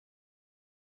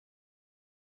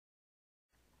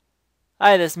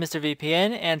Hi, this is Mr.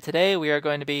 VPN, and today we are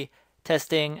going to be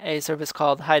testing a service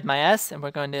called HideMyS, and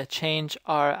we're going to change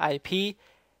our IP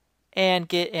and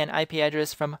get an IP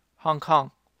address from Hong Kong.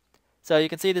 So you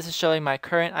can see this is showing my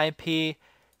current IP.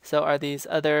 So are these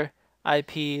other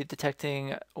IP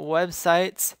detecting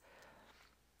websites.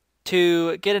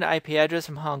 To get an IP address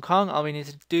from Hong Kong, all we need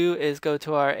to do is go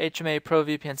to our HMA Pro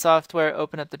VPN software,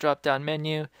 open up the drop-down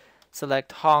menu,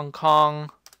 select Hong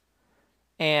Kong,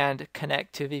 and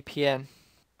connect to VPN.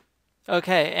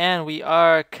 Okay, and we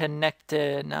are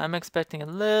connected. Now I'm expecting a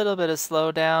little bit of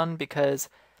slowdown because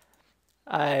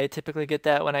I typically get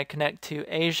that when I connect to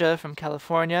Asia from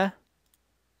California.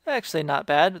 Actually not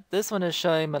bad. This one is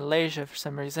showing Malaysia for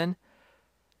some reason.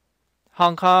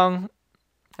 Hong Kong,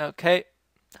 okay.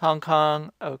 Hong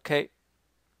Kong, okay.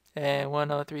 And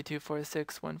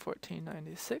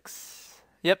 103.246.114.96.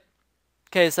 Yep.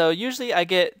 Okay, so usually I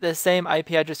get the same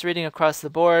IP address reading across the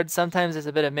board. Sometimes there's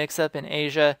a bit of mix-up in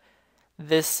Asia.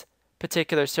 This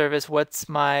particular service,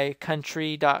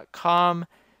 whatsmycountry.com,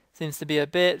 seems to be a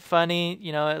bit funny.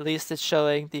 You know, at least it's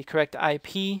showing the correct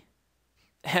IP,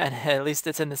 and at least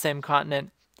it's in the same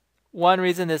continent. One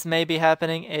reason this may be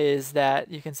happening is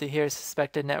that you can see here,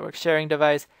 suspected network sharing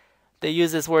device. They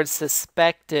use this word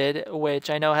suspected, which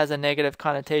I know has a negative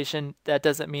connotation. That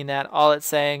doesn't mean that. All it's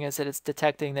saying is that it's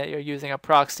detecting that you're using a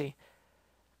proxy.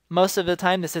 Most of the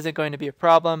time, this isn't going to be a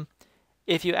problem.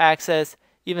 If you access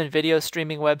even video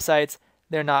streaming websites,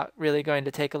 they're not really going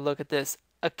to take a look at this.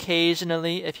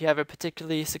 Occasionally, if you have a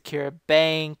particularly secure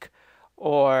bank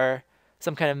or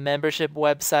some kind of membership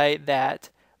website that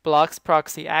blocks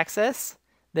proxy access,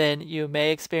 then you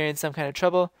may experience some kind of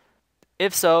trouble.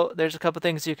 If so, there's a couple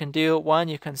things you can do. One,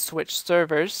 you can switch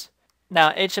servers. Now,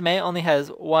 HMA only has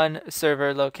one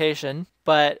server location,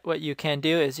 but what you can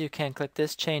do is you can click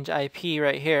this change IP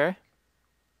right here.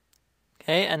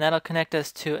 Okay, and that'll connect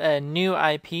us to a new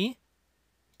IP.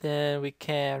 Then we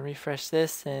can refresh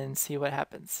this and see what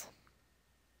happens.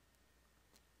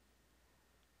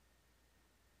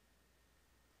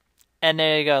 And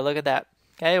there you go, look at that.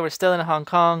 Okay, we're still in Hong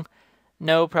Kong.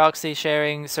 No proxy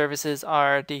sharing services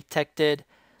are detected.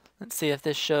 Let's see if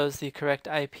this shows the correct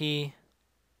IP.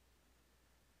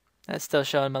 That's still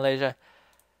showing Malaysia.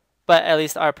 But at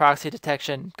least our proxy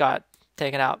detection got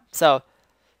taken out. So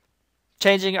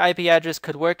changing your IP address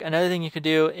could work. Another thing you could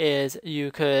do is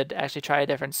you could actually try a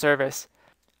different service.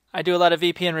 I do a lot of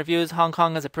VPN reviews. Hong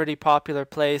Kong is a pretty popular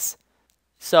place.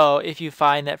 So if you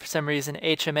find that for some reason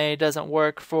HMA doesn't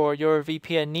work for your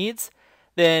VPN needs,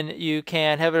 then you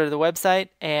can head over to the website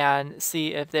and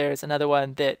see if there's another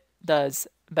one that does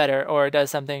better or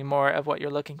does something more of what you're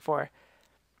looking for.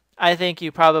 I think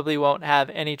you probably won't have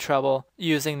any trouble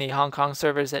using the Hong Kong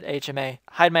servers at HMA.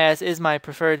 HideMyS is my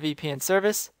preferred VPN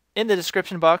service. In the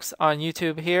description box on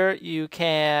YouTube here, you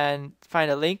can find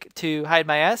a link to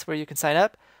HideMyS where you can sign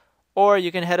up, or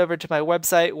you can head over to my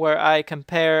website where I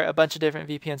compare a bunch of different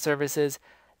VPN services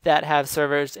that have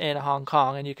servers in Hong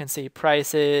Kong, and you can see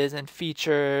prices and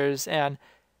features and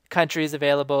countries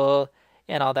available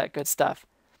and all that good stuff.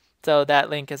 So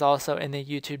that link is also in the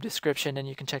YouTube description, and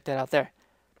you can check that out there.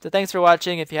 So thanks for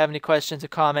watching. If you have any questions or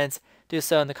comments, do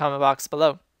so in the comment box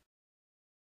below.